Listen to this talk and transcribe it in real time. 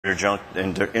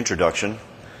introduction.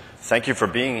 Thank you for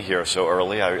being here so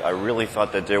early. I really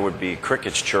thought that there would be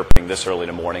crickets chirping this early in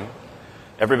the morning.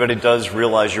 Everybody does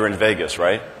realize you're in Vegas,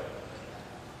 right?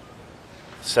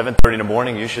 7:30 in the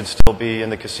morning, you should still be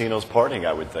in the casinos partying,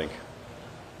 I would think.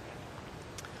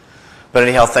 But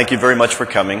anyhow, thank you very much for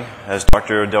coming. As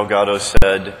Dr. Delgado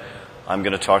said, I'm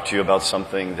going to talk to you about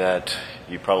something that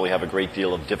you probably have a great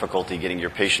deal of difficulty getting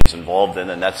your patients involved in,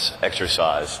 and that's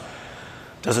exercise.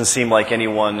 Doesn't seem like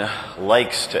anyone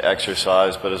likes to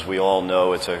exercise, but as we all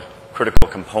know, it's a critical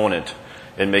component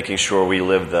in making sure we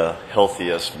live the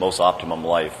healthiest, most optimum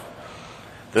life.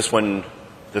 This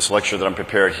lecture that I'm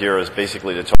prepared here is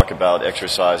basically to talk about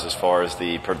exercise as far as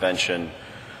the prevention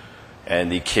and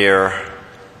the care,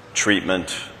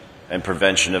 treatment, and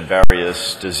prevention of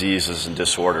various diseases and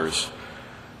disorders.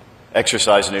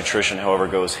 Exercise and nutrition, however,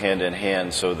 goes hand in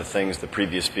hand, so the things the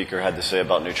previous speaker had to say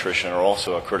about nutrition are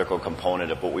also a critical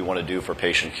component of what we want to do for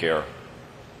patient care.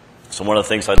 So one of the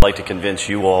things I'd like to convince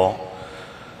you all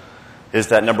is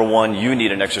that, number one, you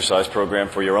need an exercise program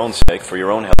for your own sake, for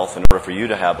your own health, in order for you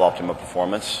to have optimum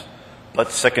performance.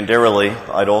 But secondarily,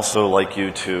 I'd also like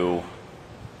you to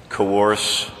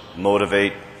coerce,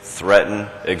 motivate, threaten,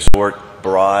 exhort,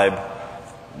 bribe,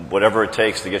 whatever it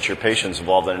takes to get your patients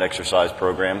involved in an exercise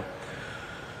program,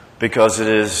 because it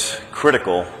is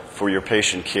critical for your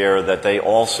patient care that they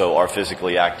also are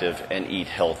physically active and eat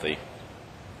healthy.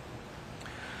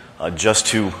 Just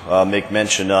to make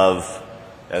mention of,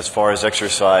 as far as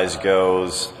exercise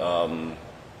goes,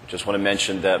 just want to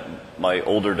mention that my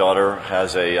older daughter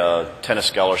has a tennis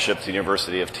scholarship to the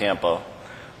University of Tampa.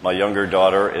 My younger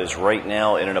daughter is right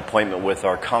now in an appointment with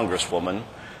our Congresswoman.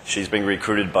 She's being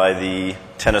recruited by the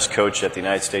tennis coach at the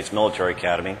United States Military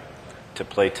Academy to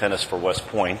play tennis for West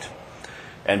Point.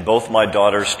 And both my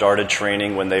daughters started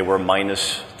training when they were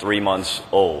 -3 months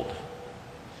old.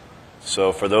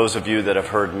 So for those of you that have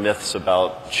heard myths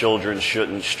about children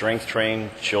shouldn't strength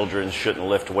train, children shouldn't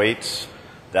lift weights,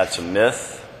 that's a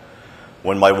myth.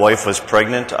 When my wife was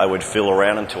pregnant, I would feel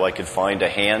around until I could find a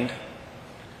hand.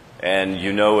 And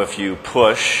you know, if you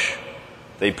push,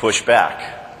 they push back.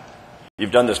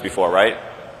 You've done this before, right?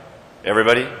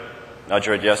 Everybody? Nod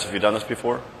your head yes if you've done this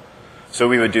before. So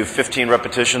we would do 15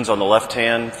 repetitions on the left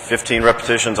hand, 15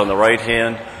 repetitions on the right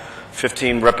hand,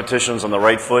 15 repetitions on the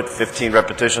right foot, 15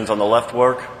 repetitions on the left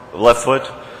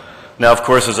foot. Now, of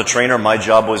course, as a trainer, my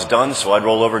job was done, so I'd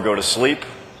roll over, go to sleep.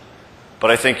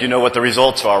 But I think you know what the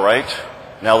results are, right?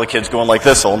 Now the kid's going like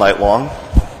this all night long.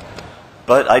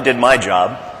 But I did my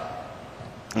job.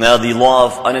 Now, the law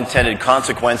of unintended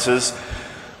consequences.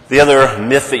 The other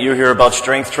myth that you hear about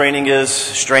strength training is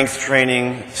strength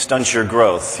training stunts your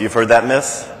growth. You've heard that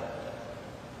myth?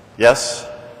 Yes?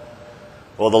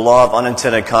 Well, the law of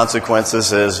unintended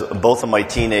consequences is both of my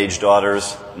teenage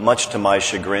daughters, much to my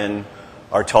chagrin,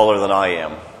 are taller than I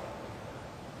am.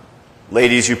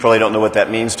 Ladies, you probably don't know what that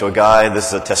means to a guy. This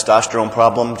is a testosterone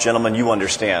problem. Gentlemen, you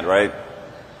understand, right?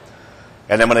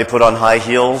 And then when they put on high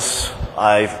heels,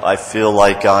 I feel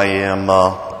like I am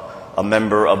a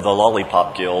member of the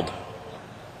Lollipop Guild.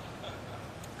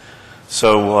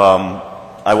 So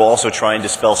I will also try and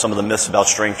dispel some of the myths about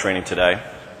strength training today.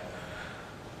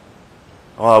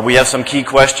 We have some key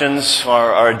questions.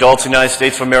 Are adults in the United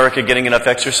States of America getting enough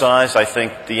exercise? I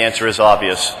think the answer is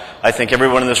obvious. I think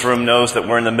everyone in this room knows that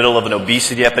we're in the middle of an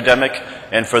obesity epidemic.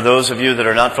 And for those of you that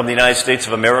are not from the United States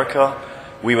of America,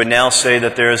 we would now say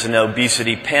that there is an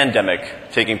obesity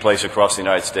pandemic taking place across the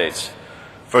United States.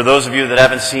 For those of you that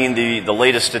haven't seen the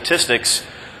latest statistics,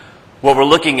 what we're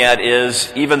looking at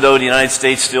is, even though the United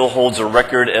States still holds a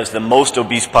record as the most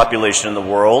obese population in the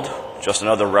world, just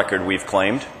another record we've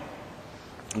claimed,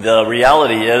 the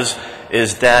reality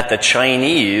is that the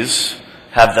Chinese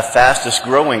have the fastest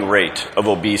growing rate of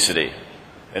obesity.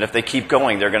 And if they keep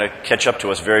going, they're going to catch up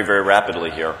to us very, very rapidly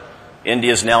here.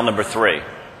 India is now number 3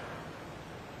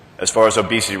 as far as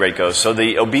obesity rate goes. So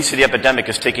the obesity epidemic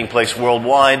is taking place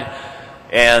worldwide.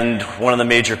 And one of the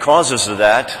major causes of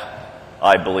that,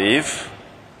 I believe,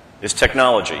 is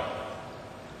technology.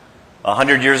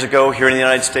 100 years ago, here in the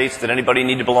United States, did anybody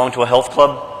need to belong to a health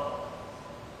club?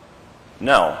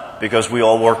 No, because we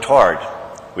all worked hard.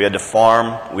 We had to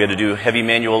farm, we had to do heavy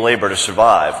manual labor to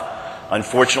survive.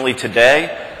 Unfortunately,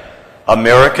 today,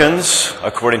 Americans,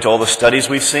 according to all the studies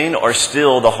we've seen, are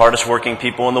still the hardest working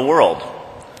people in the world.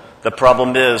 The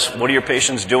problem is, what are your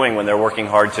patients doing when they're working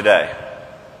hard today?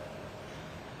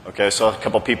 Okay, so a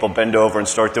couple people bend over and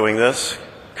start doing this.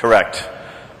 Correct.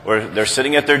 They're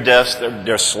sitting at their desk,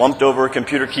 they're slumped over a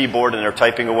computer keyboard, and they're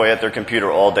typing away at their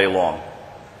computer all day long.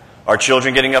 Are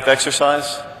children getting enough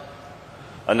exercise?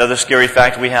 Another scary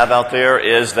fact we have out there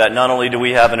is that not only do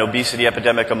we have an obesity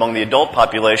epidemic among the adult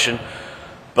population,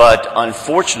 but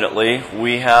unfortunately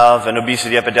we have an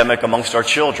obesity epidemic amongst our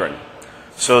children.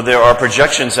 So there are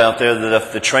projections out there that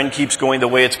if the trend keeps going the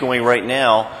way it's going right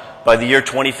now, by the year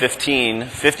 2015,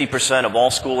 50% of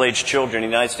all school-aged children in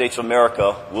the United States of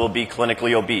America will be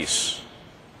clinically obese.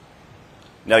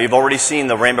 Now, you've already seen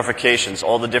the ramifications,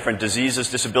 all the different diseases,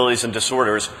 disabilities, and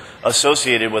disorders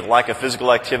associated with lack of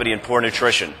physical activity and poor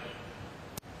nutrition.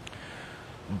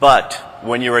 But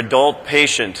when your adult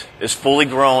patient is fully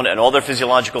grown and all their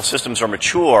physiological systems are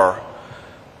mature,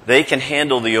 they can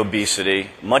handle the obesity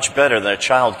much better than a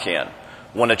child can.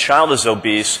 When a child is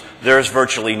obese, there is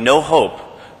virtually no hope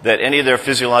that any of their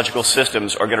physiological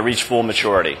systems are going to reach full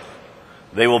maturity.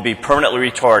 They will be permanently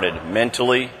retarded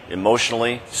mentally,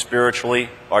 emotionally, spiritually,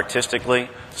 artistically,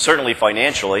 certainly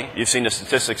financially. You've seen the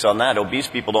statistics on that. Obese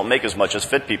people don't make as much as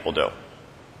fit people do.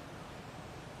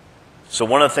 So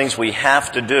one of the things we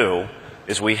have to do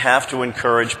is we have to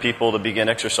encourage people to begin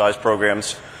exercise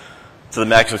programs to the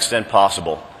maximum extent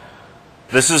possible.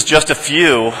 This is just a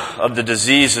few of the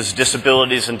diseases,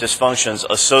 disabilities, and dysfunctions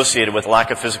associated with lack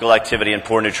of physical activity and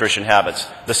poor nutrition habits,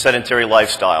 the sedentary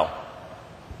lifestyle.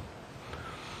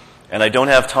 And I don't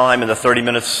have time in the 30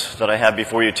 minutes that I have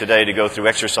before you today to go through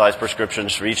exercise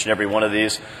prescriptions for each and every one of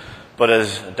these. But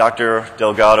as Dr.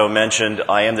 Delgado mentioned,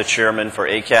 I am the chairman for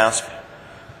ACASP.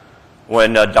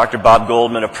 When Dr. Bob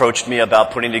Goldman approached me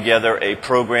about putting together a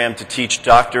program to teach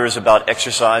doctors about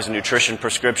exercise and nutrition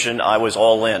prescription, I was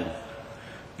all in.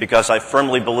 Because I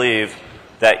firmly believe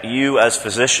that you as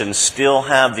physicians still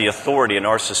have the authority in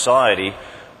our society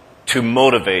to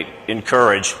motivate,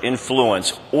 encourage,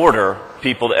 influence, order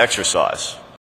people to exercise.